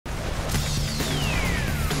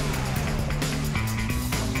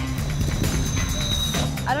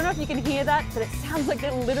I don't know if you can hear that, but it sounds like they're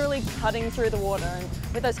literally cutting through the water. And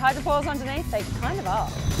with those hydrofoils underneath, they kind of are.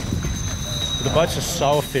 The boats are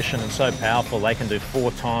so efficient and so powerful, they can do 4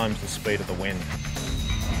 times the speed of the wind.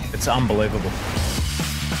 It's unbelievable.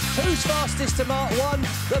 Who's fastest to Mark 1?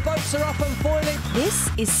 The boats are up and foiling. This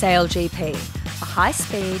is SailGP, a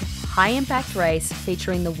high-speed, high-impact race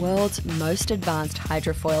featuring the world's most advanced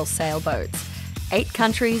hydrofoil sailboats. 8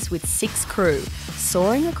 countries with 6 crew,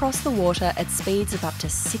 soaring across the water at speeds of up to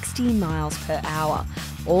 60 miles per hour,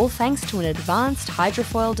 all thanks to an advanced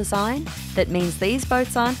hydrofoil design that means these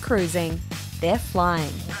boats aren't cruising, they're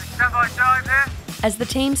flying. As the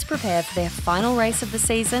teams prepare for their final race of the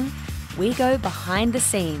season, we go behind the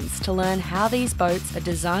scenes to learn how these boats are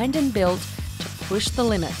designed and built to push the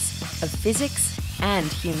limits of physics and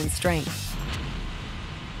human strength.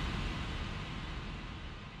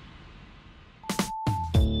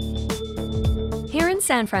 Here in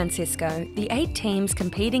San Francisco, the 8 teams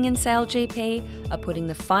competing in SailGP are putting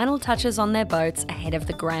the final touches on their boats ahead of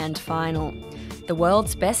the grand final. The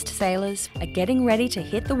world's best sailors are getting ready to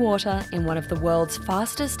hit the water in one of the world's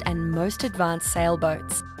fastest and most advanced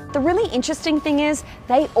sailboats. The really interesting thing is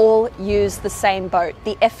they all use the same boat,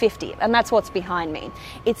 the F50, and that's what's behind me.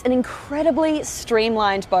 It's an incredibly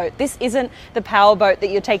streamlined boat. This isn't the power boat that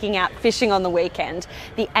you're taking out fishing on the weekend.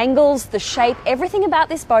 The angles, the shape, everything about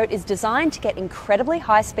this boat is designed to get incredibly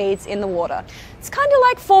high speeds in the water. It's kind of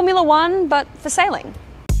like Formula One, but for sailing.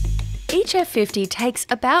 Each F50 takes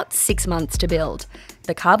about 6 months to build.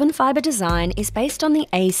 The carbon fibre design is based on the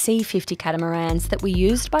AC50 catamarans that were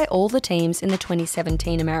used by all the teams in the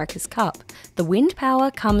 2017 America's Cup. The wind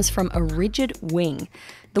power comes from a rigid wing.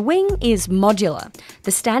 The wing is modular.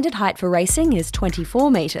 The standard height for racing is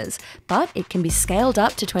 24 metres, but it can be scaled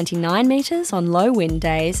up to 29 metres on low wind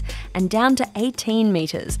days and down to 18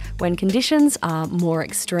 metres when conditions are more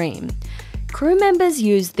extreme. Crew members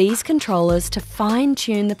use these controllers to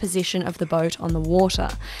fine-tune the position of the boat on the water,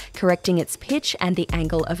 correcting its pitch and the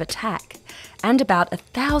angle of attack. And about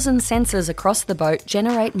 1,000 sensors across the boat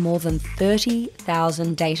generate more than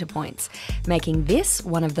 30,000 data points, making this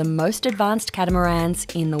one of the most advanced catamarans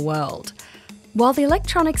in the world. While the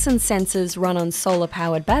electronics and sensors run on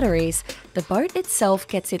solar-powered batteries, the boat itself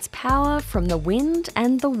gets its power from the wind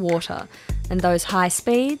and the water. And those high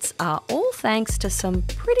speeds are all thanks to some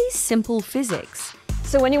pretty simple physics.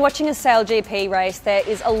 So when you're watching a SailGP race, there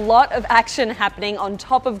is a lot of action happening on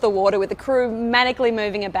top of the water with the crew manically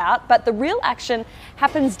moving about, but the real action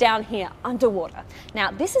happens down here, underwater.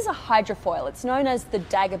 Now, this is a hydrofoil. It's known as the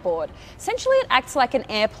dagger board. Essentially, it acts like an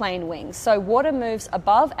airplane wing, so water moves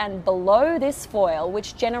above and below this foil,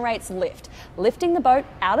 which generates lift, lifting the boat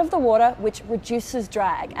out of the water, which reduces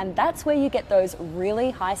drag, and that's where you get those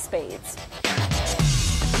really high speeds.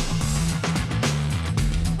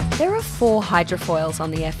 There are 4 hydrofoils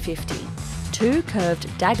on the F50, 2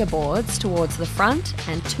 curved dagger boards towards the front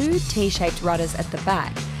and 2 T-shaped rudders at the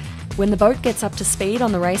back. When the boat gets up to speed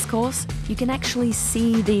on the racecourse, you can actually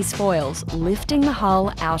see these foils lifting the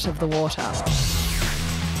hull out of the water.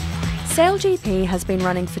 SailGP has been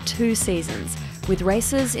running for 2 seasons, with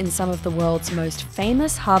races in some of the world's most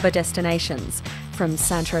famous harbour destinations, from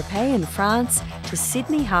Saint-Tropez in France to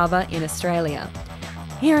Sydney Harbour in Australia.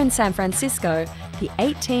 Here in San Francisco, the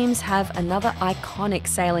 8 teams have another iconic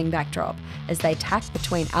sailing backdrop as they tack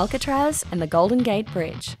between Alcatraz and the Golden Gate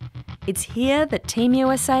Bridge. It's here that Team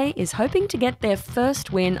USA is hoping to get their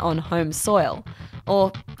first win on home soil,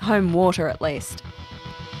 or home water at least.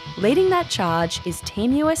 Leading that charge is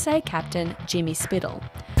Team USA captain Jimmy Spithill.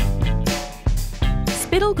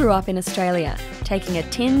 Spithill grew up in Australia, taking a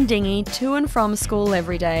tin dinghy to and from school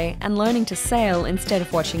every day and learning to sail instead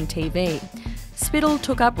of watching TV. Spithill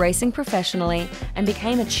took up racing professionally and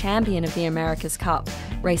became a champion of the America's Cup,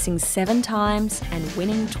 racing 7 times and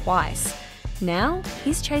winning twice. Now,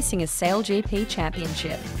 he's chasing a SailGP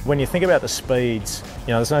championship. When you think about the speeds,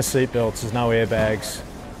 there's no seatbelts, there's no airbags.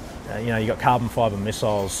 You got carbon fibre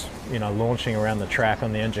missiles, launching around the track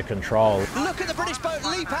on the engine control. Look at the British boat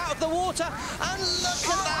leap out of the water, and look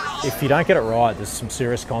at that! If you don't get it right, there's some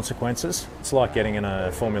serious consequences. It's like getting in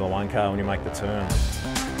a Formula One car when you make the turn.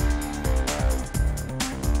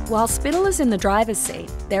 While Spithill is in the driver's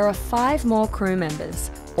seat, there are 5 more crew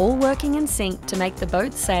members, all working in sync to make the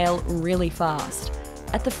boat sail really fast.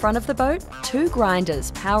 At the front of the boat, 2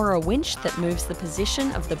 grinders power a winch that moves the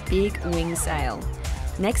position of the big wing sail.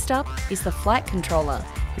 Next up is the flight controller,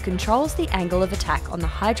 who controls the angle of attack on the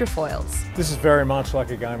hydrofoils. This is very much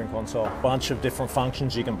like a gaming console. A bunch of different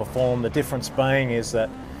functions you can perform. The difference being is that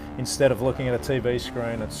instead of looking at a TV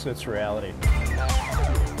screen, it's reality.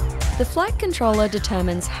 The flight controller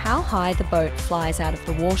determines how high the boat flies out of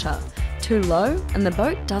the water, Too low, and the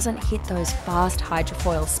boat doesn't hit those fast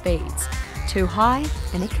hydrofoil speeds. Too high,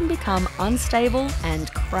 and it can become unstable and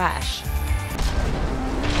crash.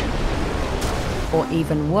 Or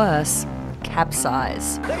even worse,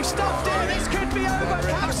 capsize. They stopped it. This could be over.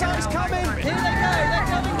 Capsize coming. Here they go. They're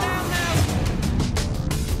coming down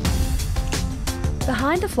now.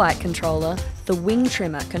 Behind the flight controller, the wing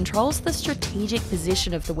trimmer controls the strategic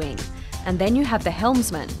position of the wing. And then you have the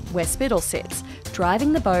helmsman, where Spithill sits,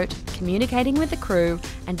 driving the boat, communicating with the crew,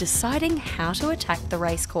 and deciding how to attack the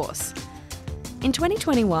racecourse. In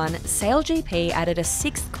 2021, SailGP added a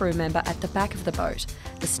sixth crew member at the back of the boat,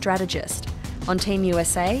 the strategist. On Team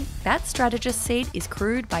USA, that strategist seat is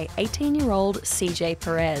crewed by 18-year-old CJ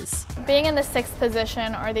Perez. Being in the sixth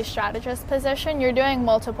position or the strategist position, you're doing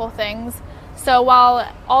multiple things. So while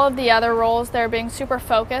all of the other roles, they're being super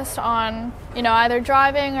focused on, either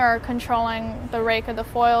driving or controlling the rake of the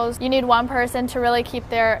foils, you need one person to really keep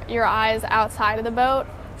your eyes outside of the boat.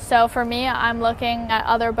 So for me, I'm looking at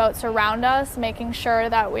other boats around us, making sure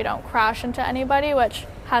that we don't crash into anybody, which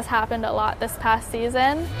has happened a lot this past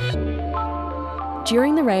season.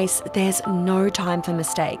 During the race, there's no time for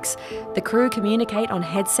mistakes. The crew communicate on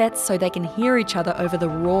headsets so they can hear each other over the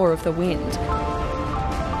roar of the wind.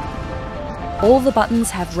 All the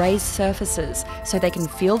buttons have raised surfaces so they can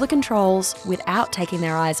feel the controls without taking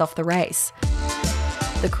their eyes off the race.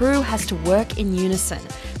 The crew has to work in unison,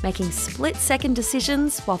 making split-second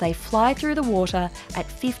decisions while they fly through the water at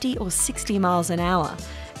 50 or 60 miles an hour.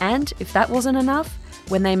 And if that wasn't enough,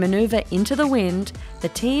 when they manoeuvre into the wind, the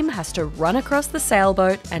team has to run across the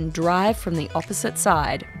sailboat and drive from the opposite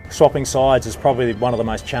side. Swapping sides is probably one of the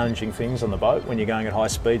most challenging things on the boat when you're going at high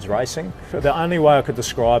speeds racing. The only way I could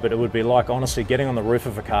describe it, it would be like honestly getting on the roof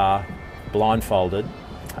of a car blindfolded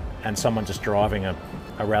and someone just driving a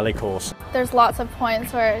rally course. There's lots of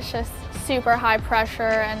points where it's just super high pressure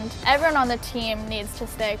and everyone on the team needs to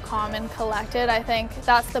stay calm and collected. I think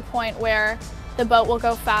that's the point where the boat will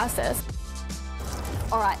go fastest.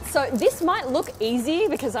 All right, so this might look easy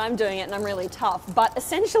because I'm doing it and I'm really tough, but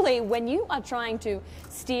essentially when you are trying to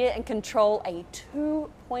steer and control a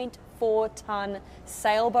 2.4-ton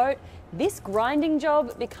sailboat, this grinding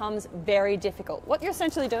job becomes very difficult. What you're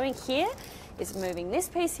essentially doing here is moving this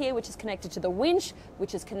piece here, which is connected to the winch,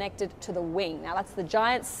 which is connected to the wing. Now that's the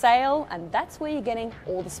giant sail, and that's where you're getting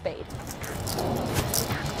all the speed.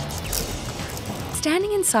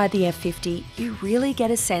 Standing inside the F50, you really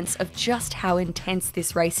get a sense of just how intense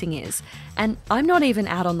this racing is. And I'm not even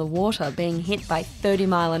out on the water being hit by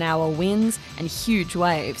 30-mile-an-hour winds and huge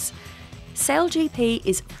waves. SailGP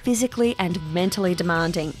is physically and mentally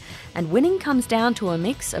demanding, and winning comes down to a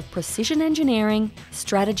mix of precision engineering,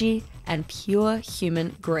 strategy, and pure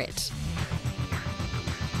human grit.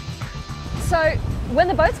 So when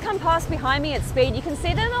the boats come past behind me at speed, you can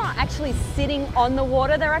see they're not actually sitting on the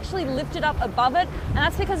water, they're actually lifted up above it, and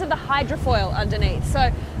that's because of the hydrofoil underneath.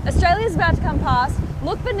 So Australia's about to come past,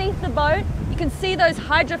 look beneath the boat, you can see those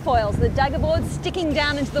hydrofoils, the dagger boards sticking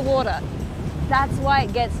down into the water. That's why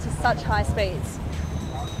it gets to such high speeds.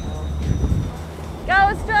 Go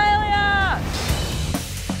Australia!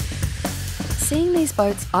 Seeing these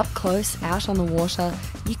boats up close out on the water,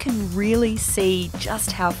 you can really see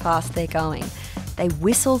just how fast they're going. They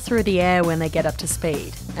whistle through the air when they get up to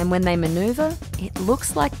speed, and when they manoeuvre, it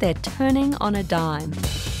looks like they're turning on a dime.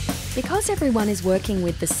 Because everyone is working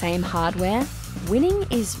with the same hardware, winning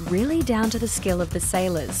is really down to the skill of the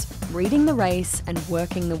sailors, reading the race and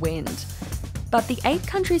working the wind. But the 8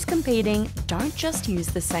 countries competing don't just use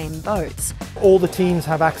the same boats. All the teams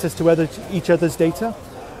have access to each other's data.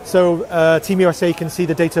 So Team USA can see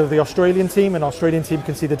the data of the Australian team, and Australian team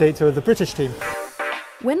can see the data of the British team.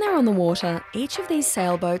 When they're on the water, each of these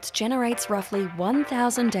sailboats generates roughly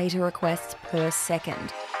 1,000 data requests per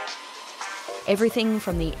second. Everything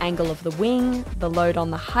from the angle of the wing, the load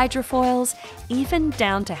on the hydrofoils, even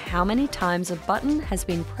down to how many times a button has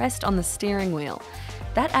been pressed on the steering wheel.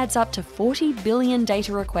 That adds up to 40 billion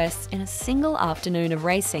data requests in a single afternoon of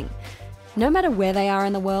racing. No matter where they are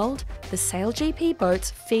in the world, the SailGP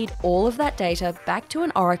boats feed all of that data back to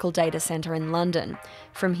an Oracle data centre in London.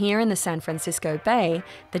 From here in the San Francisco Bay,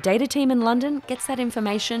 the data team in London gets that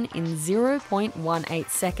information in 0.18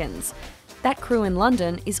 seconds. That crew in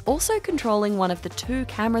London is also controlling one of the 2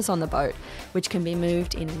 cameras on the boat, which can be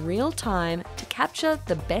moved in real time to capture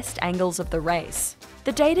the best angles of the race.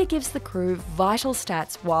 The data gives the crew vital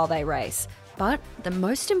stats while they race, but the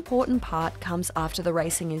most important part comes after the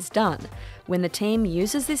racing is done, when the team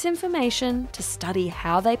uses this information to study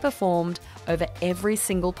how they performed over every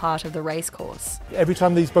single part of the race course. Every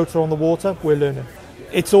time these boats are on the water, we're learning.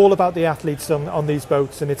 It's all about the athletes on these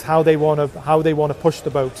boats, and it's how they want to push the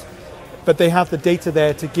boat. but they have the data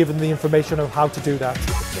there to give them the information of how to do that.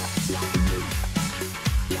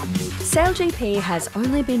 SailGP has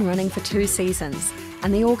only been running for 2 seasons,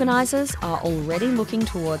 and the organisers are already looking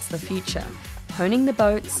towards the future, honing the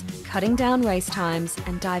boats, cutting down race times,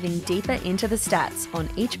 and diving deeper into the stats on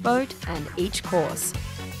each boat and each course.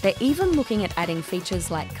 They're even looking at adding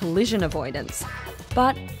features like collision avoidance.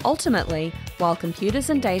 But ultimately, while computers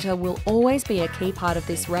and data will always be a key part of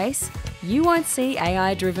this race, you won't see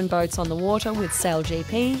AI-driven boats on the water with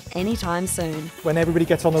SailGP anytime soon. When everybody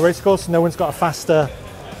gets on the race course, no one's got a faster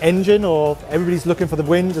engine, or everybody's looking for the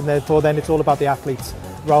wind, and therefore then it's all about the athletes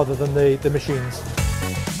rather than the machines.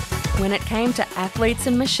 When it came to athletes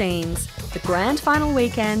and machines, the grand final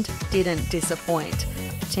weekend didn't disappoint.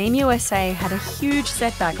 Team USA had a huge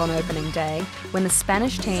setback on opening day when the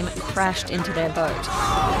Spanish team crashed into their boat.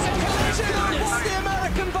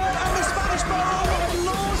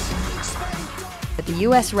 But the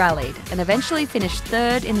US rallied and eventually finished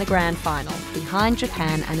 3rd in the grand final, behind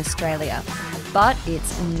Japan and Australia. But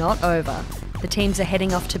it's not over. The teams are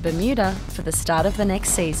heading off to Bermuda for the start of the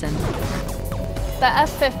next season. The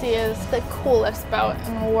F50 is the coolest boat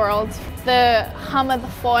in the world. The hum of the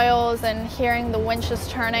foils and hearing the winches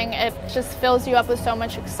turning, it just fills you up with so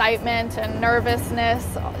much excitement and nervousness.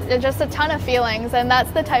 It's just a ton of feelings, and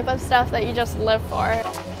that's the type of stuff that you just live for.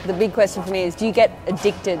 The big question for me is, do you get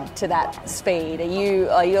addicted to that speed?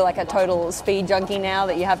 Are you like a total speed junkie now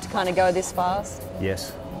that you have to kind of go this fast?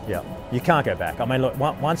 Yes, yeah. You can't go back. I mean, look,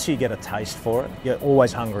 once you get a taste for it, you're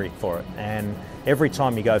always hungry for it. And every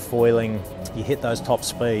time you go foiling, you hit those top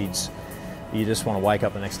speeds, you just want to wake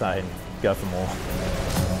up the next day and go for more.